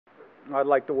I'd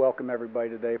like to welcome everybody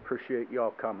today. Appreciate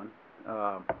y'all coming.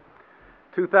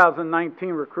 2019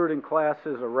 recruiting class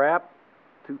is a wrap.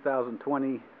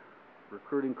 2020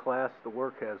 recruiting class, the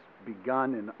work has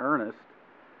begun in earnest.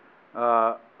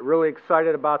 Really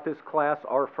excited about this class,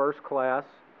 our first class.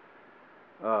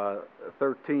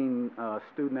 13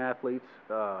 student athletes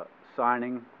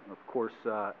signing. Of course,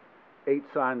 8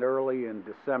 signed early in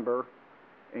December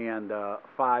and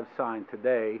 5 signed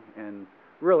today. And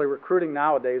really, recruiting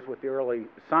nowadays with the early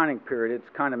signing period, it's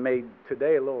kind of made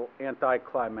today a little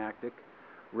anticlimactic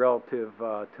relative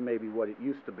to maybe what it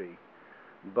used to be.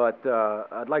 But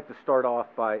I'd like to start off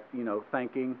by,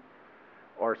 thanking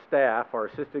our staff, our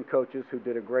assistant coaches who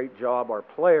did a great job, our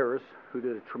players who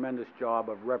did a tremendous job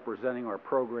of representing our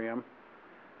program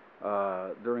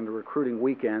during the recruiting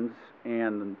weekends,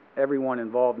 and everyone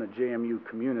involved in the JMU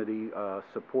community,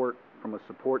 from a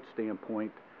support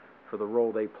standpoint for the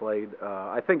role they played.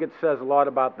 I think it says a lot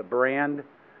about the brand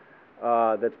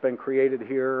that's been created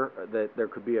here, that there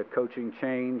could be a coaching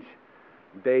change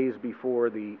days before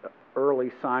the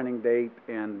early signing date,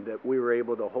 and that we were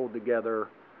able to hold together,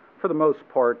 for the most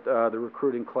part, the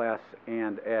recruiting class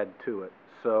and add to it.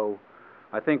 So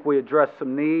I think we addressed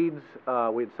some needs.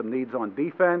 We had some needs on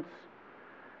defense,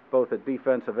 both at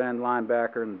defensive end,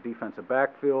 linebacker, and defensive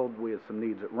backfield. We had some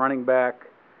needs at running back.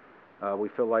 We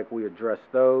feel like we addressed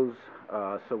those.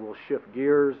 So we'll shift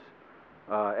gears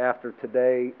after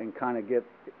today and kind of get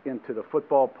into the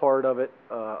football part of it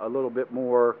a little bit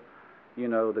more,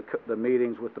 the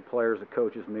meetings with the players, the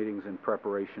coaches' meetings in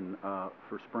preparation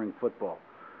for spring football.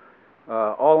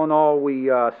 All in all, we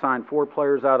signed 4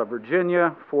 players out of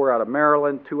Virginia, 4 out of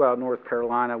Maryland, 2 out of North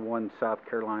Carolina, 1 South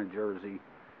Carolina, Jersey,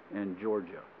 and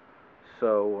Georgia.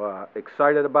 So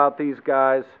excited about these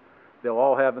guys. They'll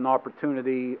all have an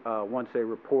opportunity once they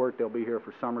report. They'll be here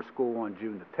for summer school on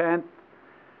June the 10th.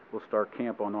 We'll start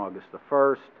camp on August the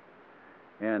 1st.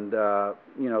 And,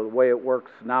 the way it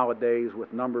works nowadays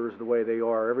with numbers the way they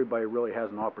are, everybody really has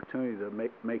an opportunity to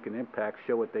make an impact,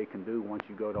 show what they can do once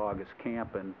you go to August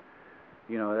camp, and,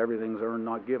 everything's earned,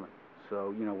 not given.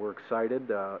 So, we're excited.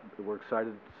 We're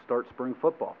excited to start spring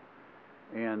football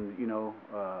and,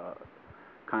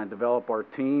 kind of develop our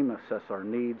team, assess our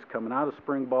needs coming out of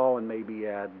spring ball, and maybe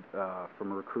add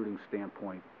from a recruiting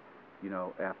standpoint,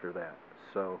 after that.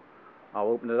 So I'll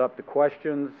open it up to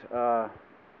questions.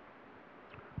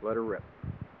 Let her rip.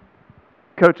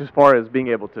 Coach, as far as being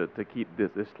able to keep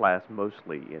this class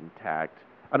mostly intact,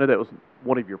 I know that was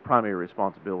one of your primary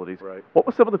responsibilities. Right. What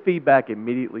was some of the feedback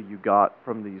immediately you got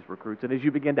from these recruits? And as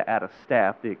you began to add a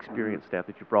staff, the experienced staff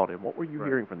that you brought in, what were you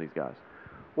hearing from these guys?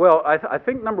 Well, I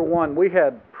think, number one, we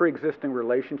had pre-existing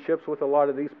relationships with a lot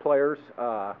of these players.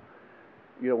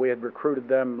 We had recruited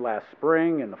them last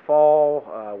spring, in the fall,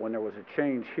 when there was a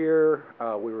change here.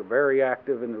 We were very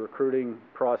active in the recruiting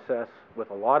process with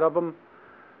a lot of them.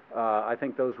 I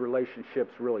think those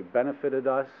relationships really benefited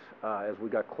us as we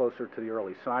got closer to the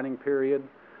early signing period.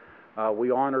 We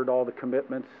honored all the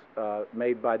commitments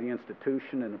made by the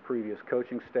institution and the previous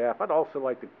coaching staff. I'd also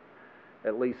like to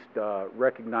at least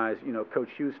recognize, Coach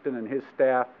Houston and his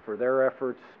staff for their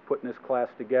efforts putting this class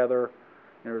together.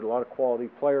 There's a lot of quality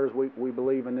players, we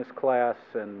believe, in this class,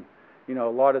 and, a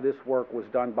lot of this work was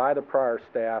done by the prior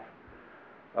staff,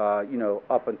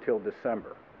 up until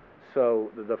December. So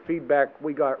the feedback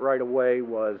we got right away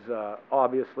was,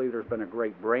 obviously, there's been a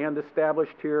great brand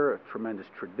established here, a tremendous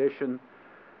tradition.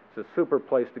 It's a super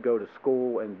place to go to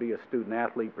school and be a student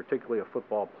athlete, particularly a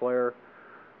football player.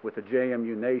 With the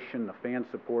JMU Nation, the fan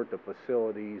support, the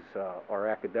facilities, our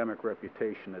academic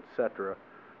reputation, etc.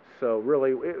 So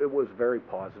really, it was very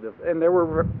positive. And there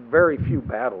were very few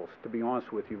battles, to be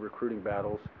honest with you, recruiting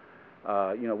battles.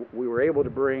 We were able to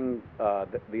bring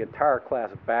the entire class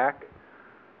back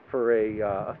for a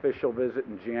official visit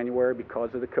in January because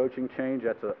of the coaching change.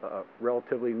 That's a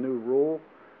relatively new rule.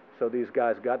 So these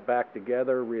guys got back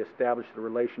together, reestablished the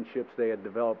relationships they had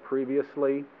developed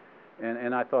previously,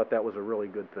 and I thought that was a really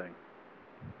good thing.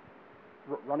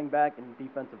 Running back and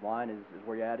defensive line is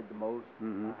where you added the most.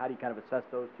 Mm-hmm. How do you kind of assess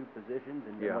those 2 positions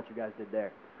and what you guys did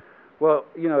there? Well,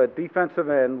 at defensive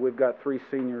end, we've got 3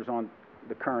 seniors on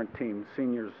the current team,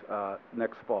 seniors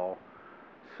next fall.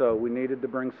 So we needed to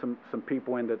bring some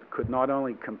people in that could not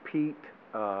only compete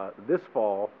this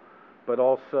fall, but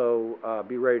also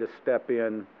be ready to step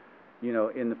in,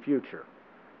 in the future.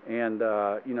 And,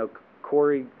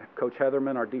 Corey, Coach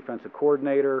Heatherman, our defensive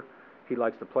coordinator, he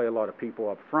likes to play a lot of people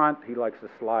up front. He likes to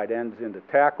slide ends into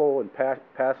tackle and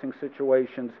passing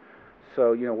situations.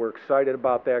 So, we're excited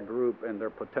about that group and their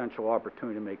potential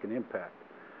opportunity to make an impact.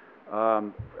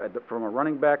 From a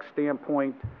running back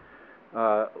standpoint,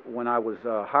 When I was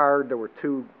hired, there were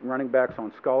 2 running backs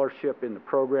on scholarship in the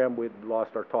program. We'd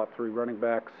lost our top 3 running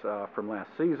backs from last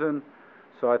season.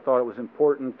 So I thought it was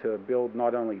important to build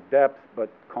not only depth but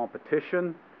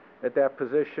competition at that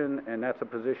position, and that's a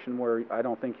position where I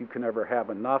don't think you can ever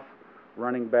have enough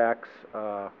running backs,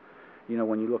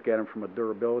 when you look at them from a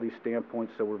durability standpoint.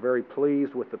 So we're very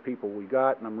pleased with the people we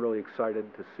got, and I'm really excited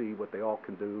to see what they all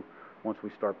can do once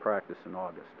we start practice in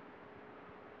August.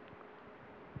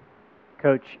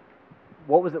 Coach,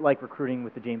 what was it like recruiting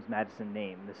with the James Madison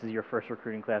name? This is your first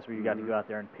recruiting class where you got to go out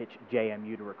there and pitch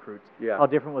JMU to recruits. Yeah. How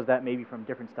different was that maybe from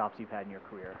different stops you've had in your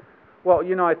career? Well,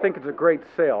 I think it's a great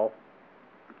sale,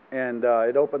 and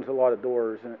it opens a lot of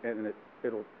doors, and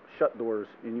it'll shut doors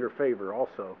in your favor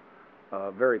also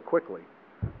very quickly.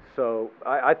 So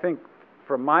I think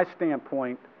from my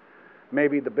standpoint,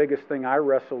 maybe the biggest thing I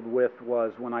wrestled with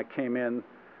was when I came in,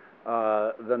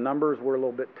 the numbers were a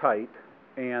little bit tight,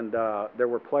 and there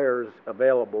were players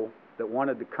available that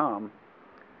wanted to come,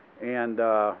 and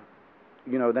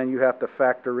then you have to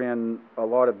factor in a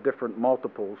lot of different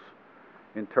multiples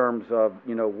in terms of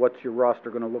what's your roster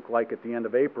going to look like at the end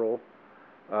of April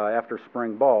after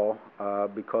spring ball,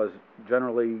 because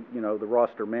generally the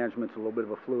roster management's a little bit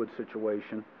of a fluid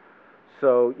situation.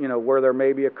 So were there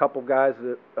maybe a couple guys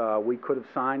that we could have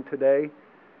signed today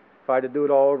if I had to do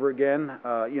it all over again?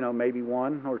 Maybe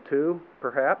 1 or 2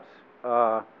 perhaps.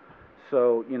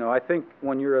 So I think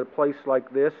when you're at a place like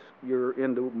this, you're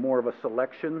into more of a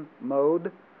selection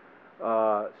mode.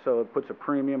 So it puts a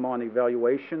premium on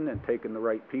evaluation and taking the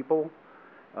right people.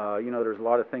 There's a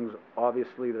lot of things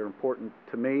obviously that are important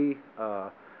to me.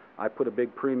 I put a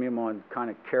big premium on kind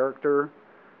of character,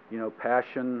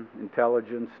 passion,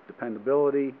 intelligence,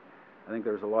 dependability. I think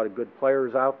there's a lot of good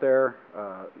players out there.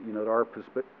 There are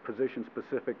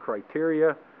position-specific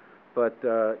criteria, but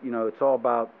it's all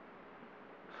about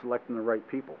selecting the right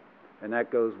people, and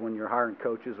that goes when you're hiring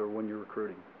coaches or when you're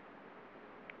recruiting.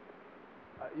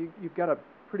 You've got a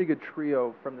pretty good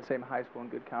trio from the same high school in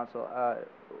good counsel.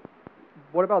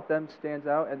 What about them stands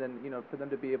out? And then, for them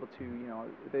to be able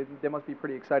to, they must be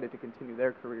pretty excited to continue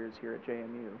their careers here at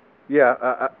JMU. Yeah,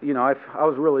 I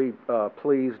was really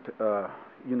pleased.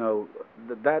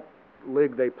 That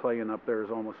league they play in up there is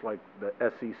almost like the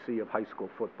SEC of high school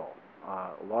football.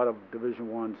 A lot of Division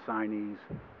I signees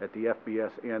at the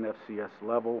FBS and FCS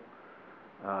level.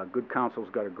 Good Counsel's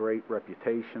got a great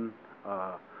reputation.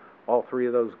 All 3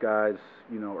 of those guys,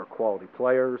 are quality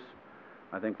players.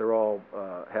 I think they're all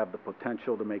have the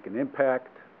potential to make an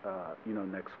impact,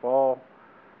 next fall.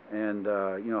 And,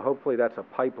 hopefully that's a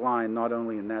pipeline not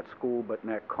only in that school but in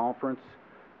that conference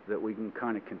that we can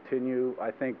kind of continue.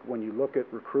 I think when you look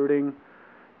at recruiting,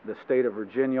 the state of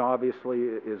Virginia obviously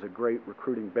is a great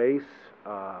recruiting base.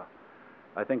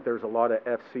 I think there's a lot of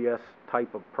FCS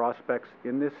type of prospects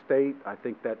in this state. I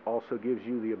think that also gives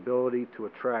you the ability to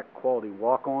attract quality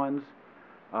walk-ons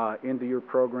into your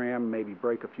program, maybe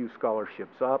break a few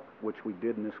scholarships up, which we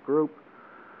did in this group.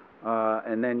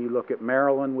 And then you look at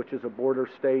Maryland, which is a border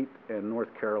state, and North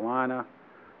Carolina.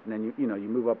 And then you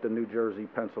move up to New Jersey,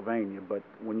 Pennsylvania. But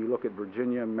when you look at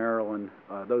Virginia and Maryland,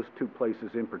 those 2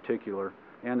 places in particular,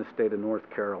 and the state of North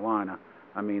Carolina,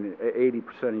 80%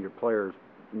 of your players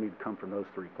need to come from those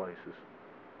 3 places.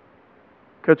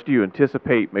 Coach, do you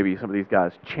anticipate maybe some of these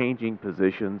guys changing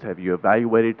positions? Have you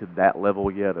evaluated to that level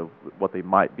yet of what they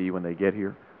might be when they get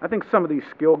here? I think some of these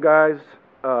skill guys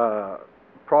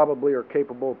probably are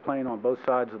capable of playing on both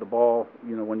sides of the ball.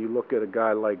 When you look at a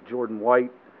guy like Jordan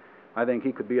White, I think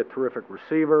he could be a terrific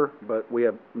receiver, but we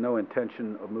have no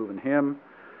intention of moving him.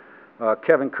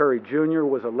 Kevin Curry Jr.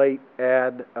 was a late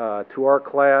add to our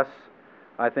class.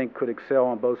 I think could excel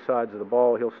on both sides of the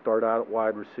ball. He'll start out at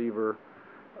wide receiver.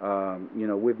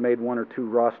 We've made 1 or 2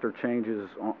 roster changes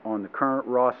on the current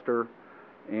roster,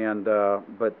 and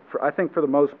but I think for the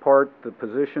most part, the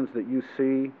positions that you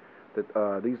see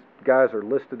that these guys are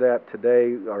listed at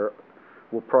today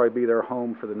will probably be their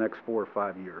home for the next 4 or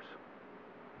 5 years.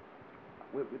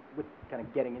 With kind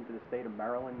of getting into the state of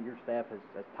Maryland, your staff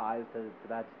has ties to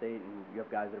that state, and you have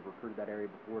guys that have recruited that area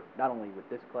before. Not only with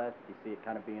this class, but you see it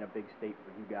kind of being a big state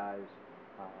for you guys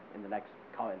in the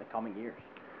coming years.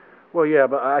 Well, yeah,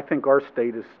 but I think our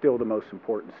state is still the most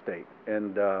important state,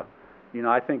 and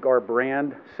I think our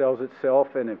brand sells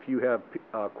itself. And if you have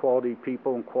quality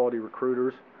people and quality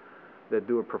recruiters that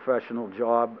do a professional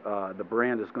job, the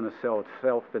brand is going to sell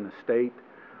itself in the state.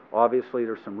 Obviously,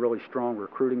 there's some really strong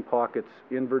recruiting pockets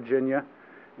in Virginia,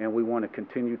 and we want to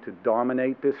continue to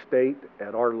dominate this state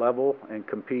at our level and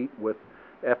compete with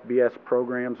FBS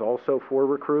programs also for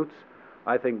recruits.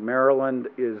 I think Maryland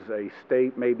is a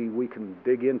state maybe we can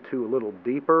dig into a little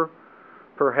deeper,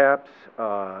 perhaps.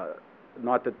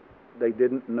 Not that they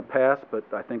didn't in the past, but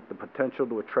I think the potential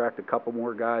to attract a couple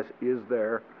more guys is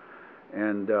there.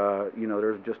 And,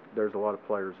 there's a lot of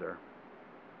players there.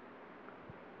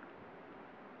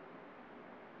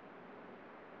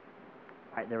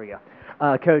 All right, there we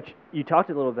go. Coach, you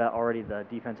talked a little about already the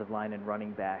defensive line and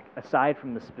running back. Aside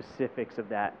from the specifics of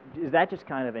that, is that just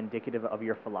kind of indicative of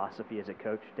your philosophy as a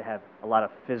coach to have a lot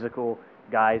of physical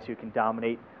guys who can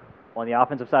dominate on the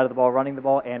offensive side of the ball, running the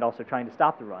ball, and also trying to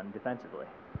stop the run defensively?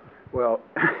 Well,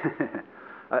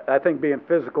 I think being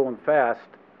physical and fast,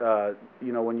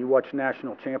 when you watch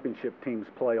national championship teams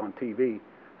play on TV,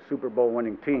 Super Bowl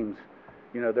winning teams,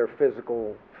 they're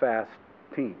physical, fast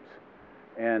teams.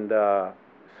 And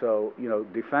so,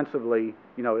 defensively,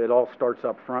 it all starts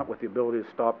up front with the ability to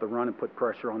stop the run and put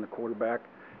pressure on the quarterback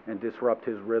and disrupt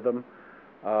his rhythm.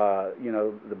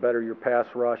 The better your pass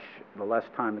rush, the less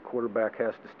time the quarterback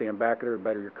has to stand back there, the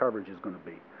better your coverage is going to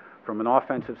be. From an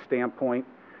offensive standpoint,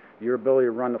 your ability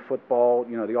to run the football,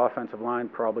 the offensive line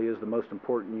probably is the most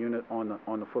important unit on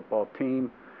the football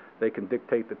team. They can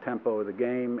dictate the tempo of the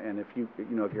game, and if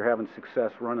you're having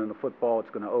success running the football, it's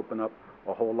going to open up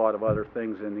a whole lot of other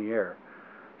things in the air.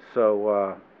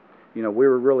 So, we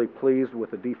were really pleased with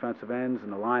the defensive ends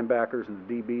and the linebackers and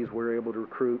the DBs we were able to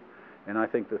recruit. And I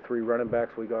think the 3 running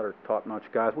backs we got are top-notch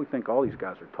guys. We think all these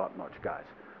guys are top-notch guys.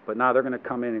 But now they're going to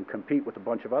come in and compete with a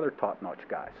bunch of other top-notch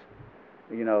guys,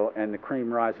 and the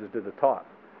cream rises to the top.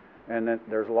 And then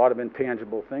there's a lot of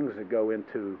intangible things that go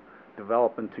into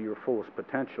developing to your fullest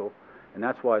potential. And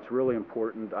that's why it's really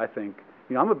important, I think.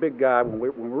 I'm a big guy. When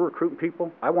we're recruiting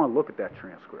people, I want to look at that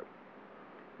transcript.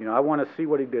 I want to see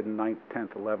what he did in 9th,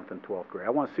 10th, 11th, and 12th grade.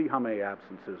 I want to see how many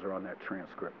absences are on that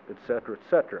transcript, et cetera, et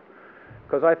cetera.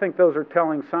 Because I think those are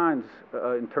telling signs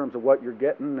in terms of what you're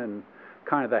getting and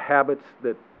kind of the habits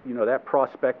that, that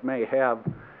prospect may have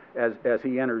as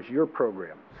he enters your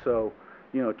program. So,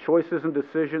 choices and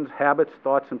decisions, habits,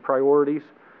 thoughts, and priorities,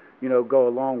 go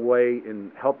a long way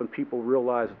in helping people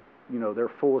realize, their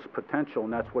fullest potential,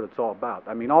 and that's what it's all about.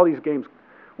 I mean, all these games,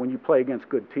 when you play against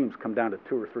good teams, come down to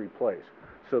 2 or 3 plays.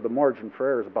 So the margin for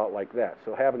error is about like that.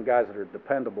 So having guys that are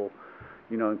dependable,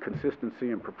 in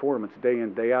consistency and performance day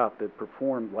in, day out that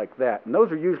perform like that. And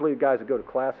those are usually the guys that go to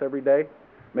class every day,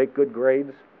 make good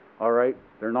grades, all right?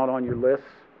 They're not on your lists,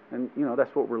 and,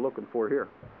 that's what we're looking for here.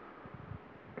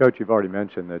 Coach, you've already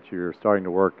mentioned that you're starting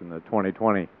to work in the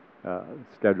 2020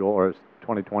 schedule or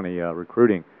 2020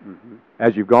 recruiting. Mm-hmm.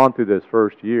 As you've gone through this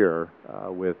first year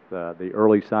with the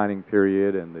early signing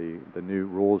period and the new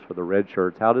rules for the red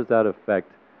shirts, how does that affect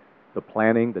the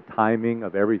planning, the timing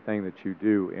of everything that you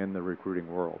do in the recruiting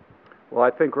world? Well,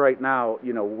 I think right now,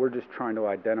 we're just trying to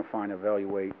identify and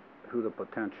evaluate who the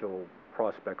potential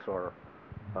prospects are,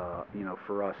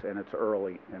 for us, and it's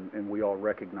early, and we all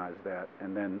recognize that.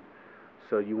 And then,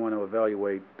 so you want to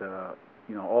evaluate,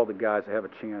 all the guys that have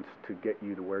a chance to get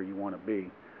you to where you want to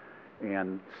be.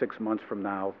 And 6 months from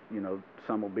now,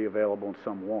 some will be available and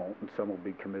some won't, and some will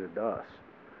be committed to us.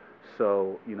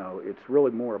 So, it's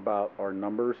really more about our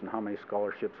numbers and how many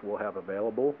scholarships we'll have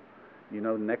available,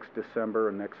 next December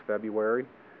and next February.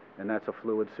 And that's a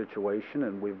fluid situation,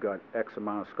 and we've got X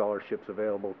amount of scholarships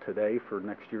available today for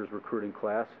next year's recruiting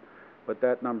class. But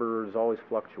that number is always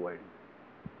fluctuating.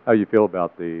 How do you feel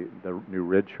about the new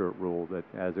red shirt rule that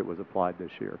as it was applied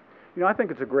this year? I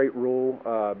think it's a great rule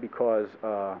because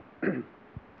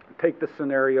take the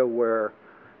scenario where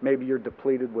maybe you're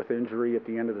depleted with injury at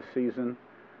the end of the season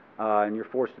and you're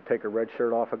forced to take a red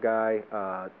shirt off a guy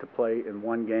to play in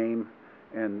one game,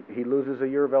 and he loses a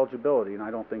year of eligibility, and I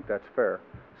don't think that's fair.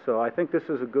 So I think this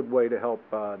is a good way to help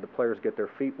the players get their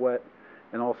feet wet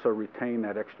and also retain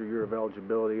that extra year of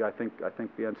eligibility. I think the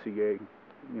NCAA,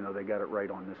 they got it right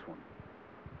on this one.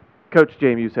 Coach,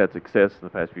 JMU's had success in the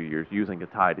past few years using a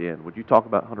tight end. Would you talk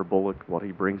about Hunter Bullock, what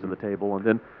he brings to the table? And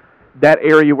then that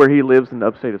area where he lives in the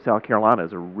upstate of South Carolina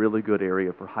is a really good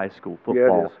area for high school football.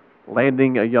 Yeah, it is.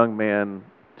 Landing a young man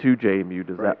to JMU,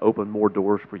 does Right. that open more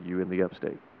doors for you in the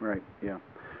upstate? Right, yeah.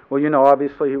 Well,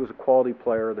 obviously he was a quality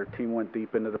player. Their team went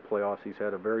deep into the playoffs. He's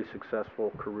had a very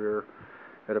successful career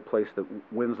at a place that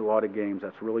wins a lot of games.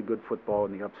 That's really good football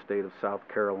in the upstate of South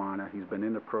Carolina. He's been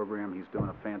in the program. He's doing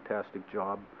a fantastic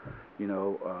job,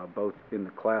 both in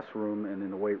the classroom and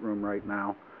in the weight room right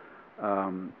now.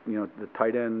 The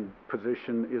tight end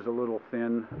position is a little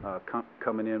thin,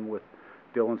 coming in with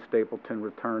Dylan Stapleton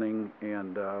returning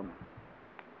and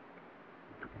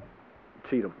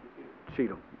Cheatham,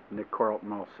 Nick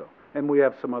Carlton also. And we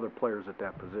have some other players at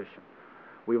that position.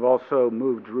 We've also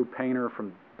moved Drew Painter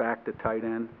from back to tight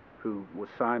end, who was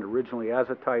signed originally as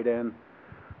a tight end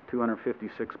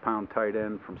 256-pound tight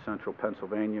end from Central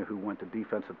Pennsylvania who went to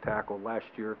defensive tackle last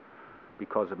year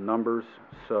because of numbers.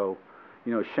 So,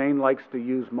 Shane likes to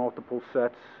use multiple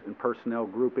sets and personnel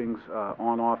groupings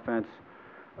on offense.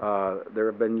 There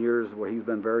have been years where he's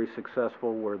been very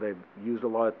successful where they've used a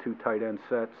lot of 2 tight end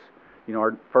sets.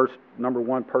 Our first number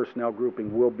 1 personnel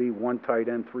grouping will be 1 tight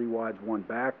end, 3 wides, 1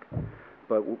 back,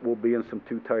 but we'll be in some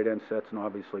 2 tight end sets and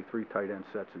obviously 3 tight end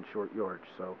sets in short yardage.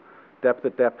 So depth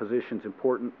at that position is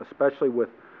important, especially with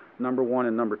number 1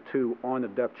 and number 2 on the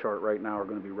depth chart right now are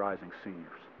going to be rising seniors.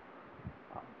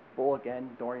 Bullock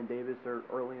and Dorian Davis are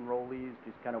early enrollees.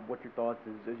 Just kind of what your thoughts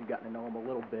as you've gotten to know them a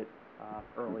little bit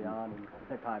early on in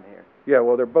their time here. Yeah,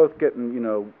 well, they're both getting,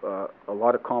 a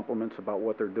lot of compliments about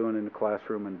what they're doing in the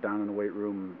classroom and down in the weight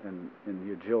room and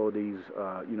the agilities.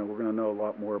 We're going to know a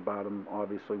lot more about them.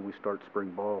 Obviously, we start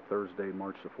spring ball Thursday,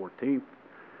 March the 14th.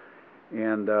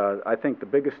 And I think the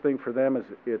biggest thing for them is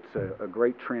it's a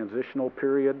great transitional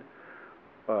period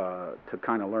to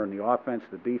kind of learn the offense,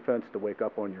 the defense, to wake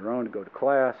up on your own, to go to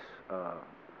class.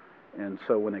 And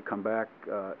so when they come back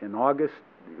in August,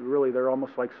 really they're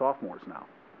almost like sophomores now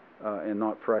and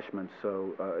not freshmen.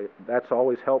 So that's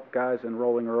always helped guys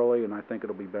enrolling early, and I think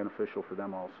it'll be beneficial for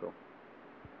them also.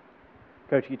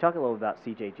 Coach, you talk a little about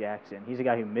C.J. Jackson. He's a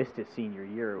guy who missed his senior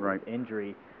year with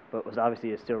injury, but was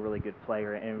obviously a still really good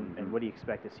player. And what do you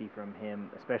expect to see from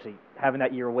him, especially having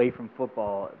that year away from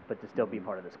football, but to still be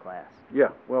part of this class? Yeah,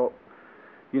 well,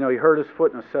 he hurt his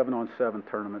foot in a 7-on-7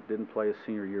 tournament, didn't play his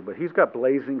senior year, but he's got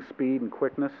blazing speed and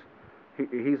quickness.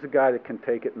 He's a guy that can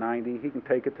take it 90. He can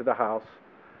take it to the house.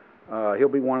 He'll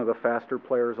be one of the faster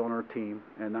players on our team,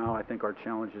 and now I think our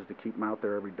challenge is to keep him out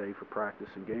there every day for practice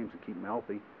and games and keep him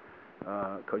healthy,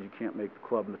 because you can't make the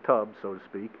club in the tub, so to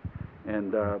speak.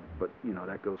 And but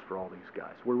that goes for all these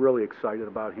guys. We're really excited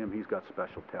about him. He's got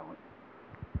special talent.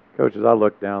 Coach, as I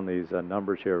look down these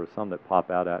numbers here, some that pop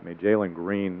out at me. Jalen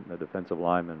Green, the defensive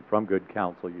lineman from Good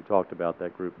Counsel. You talked about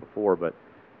that group before, but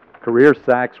career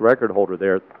sacks record holder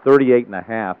there,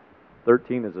 38.5,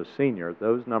 13 as a senior.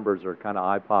 Those numbers are kind of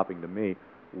eye-popping to me.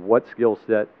 What skill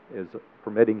set is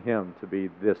permitting him to be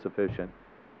this efficient,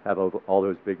 have all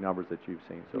those big numbers that you've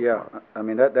seen so far? Yeah, I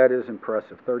mean, that is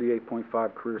impressive.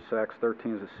 38.5 career sacks,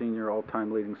 13 as a senior,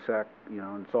 all-time leading sack,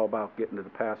 and it's all about getting to the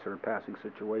passer and passing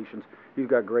situations. He's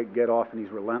got great get-off, and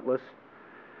he's relentless.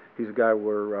 He's a guy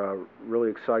we're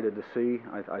really excited to see.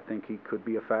 I think he could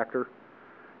be a factor.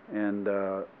 And,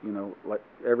 like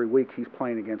every week he's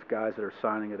playing against guys that are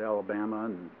signing at Alabama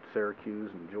and Syracuse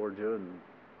and Georgia and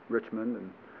Richmond.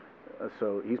 And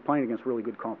so he's playing against really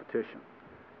good competition.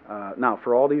 Now,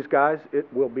 for all these guys,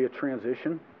 it will be a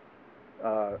transition.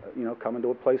 Coming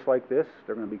to a place like this,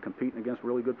 they're going to be competing against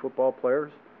really good football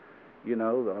players.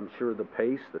 I'm sure the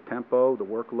pace, the tempo, the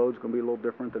workload's going to be a little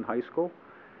different than high school.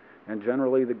 And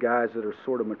generally the guys that are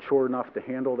sort of mature enough to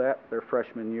handle that their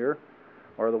freshman year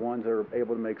are the ones that are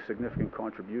able to make significant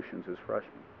contributions as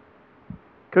freshmen.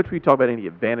 Coach, will you talk about any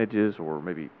advantages or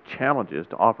maybe challenges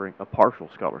to offering a partial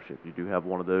scholarship? You do have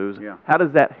one of those. Yeah. How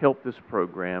does that help this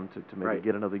program to maybe Right.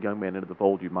 get another young man into the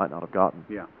fold you might not have gotten?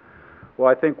 Yeah. Well,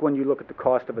 I think when you look at the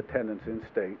cost of attendance in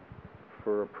state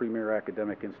for a premier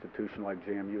academic institution like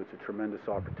JMU, it's a tremendous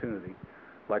opportunity.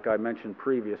 Like I mentioned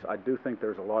previous, I do think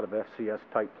there's a lot of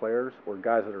FCS-type players or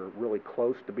guys that are really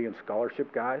close to being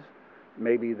scholarship guys,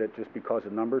 maybe that just because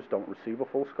of numbers don't receive a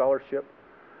full scholarship.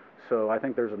 So I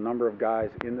think there's a number of guys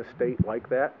in the state like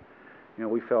that.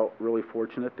 We felt really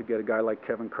fortunate to get a guy like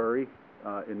Kevin Curry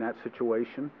in that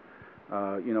situation.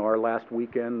 Our last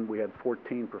weekend we had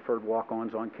 14 preferred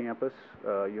walk-ons on campus.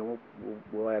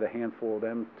 We'll add a handful of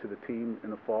them to the team in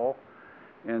the fall.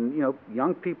 And,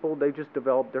 young people, they just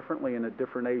develop differently and at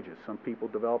different ages. Some people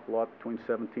develop a lot between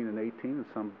 17 and 18, and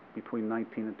some between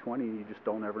 19 and 20, and you just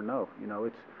don't ever know.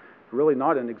 It's really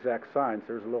not an exact science.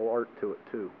 There's a little art to it,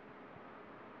 too.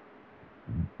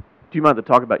 Do you mind to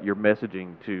talk about your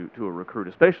messaging to a recruit,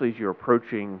 especially as you're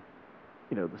approaching,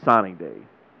 the signing day?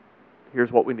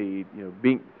 Here's what we need,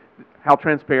 being how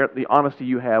transparent, the honesty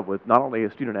you have with not only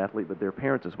a student athlete but their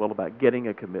parents as well about getting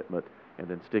a commitment and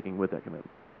then sticking with that commitment.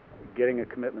 Getting a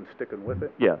commitment, sticking with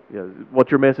it? Yeah. What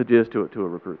your message is to a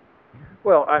recruit.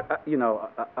 Well,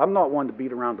 I'm not one to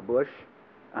beat around the bush.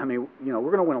 I mean, we're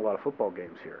going to win a lot of football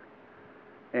games here.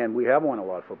 And we have won a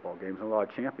lot of football games and a lot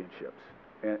of championships.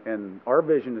 And our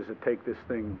vision is to take this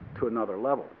thing to another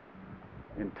level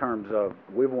in terms of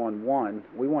we've won one.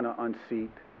 We want to unseat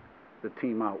the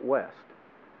team out west.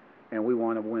 And we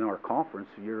want to win our conference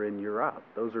year in, year out.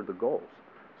 Those are the goals.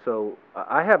 So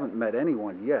I haven't met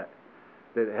anyone yet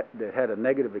that had a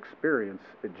negative experience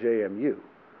at JMU.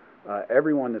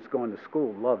 Everyone that's going to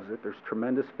school loves it. There's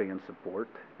tremendous fan support,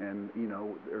 and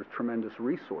there's tremendous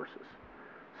resources.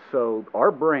 So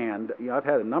our brand, I've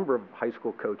had a number of high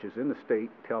school coaches in the state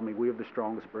tell me we have the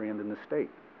strongest brand in the state.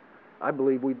 I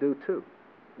believe we do too.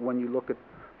 When you look at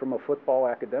from a football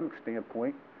academic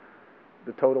standpoint,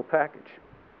 the total package.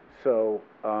 So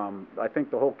I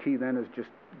think the whole key then is just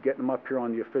getting them up here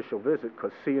on the official visit,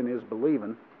 because seeing is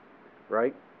believing,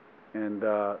 right? And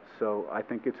so I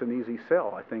think it's an easy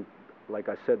sell. I think, like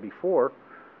I said before,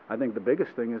 I think the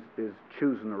biggest thing is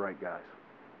choosing the right guys.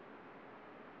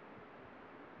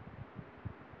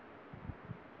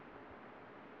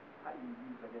 How do you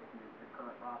use, I guess, your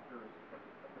current roster as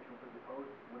official visit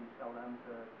hosts? What do you tell them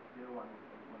to do when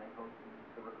they host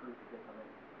the recruits to get them in?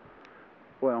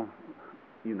 Well,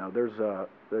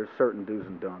 there's certain do's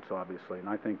and don'ts, obviously, and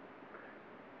I think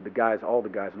all the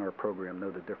guys in our program know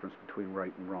the difference between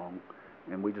right and wrong,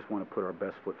 and we just want to put our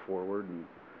best foot forward and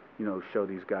show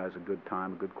these guys a good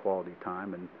time, a good quality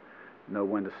time, and know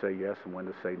when to say yes and when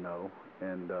to say no.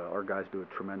 And our guys do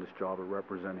a tremendous job of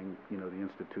representing the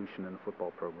institution and the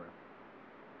football program.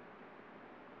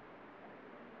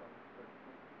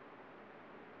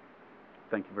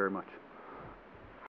 Thank you very much.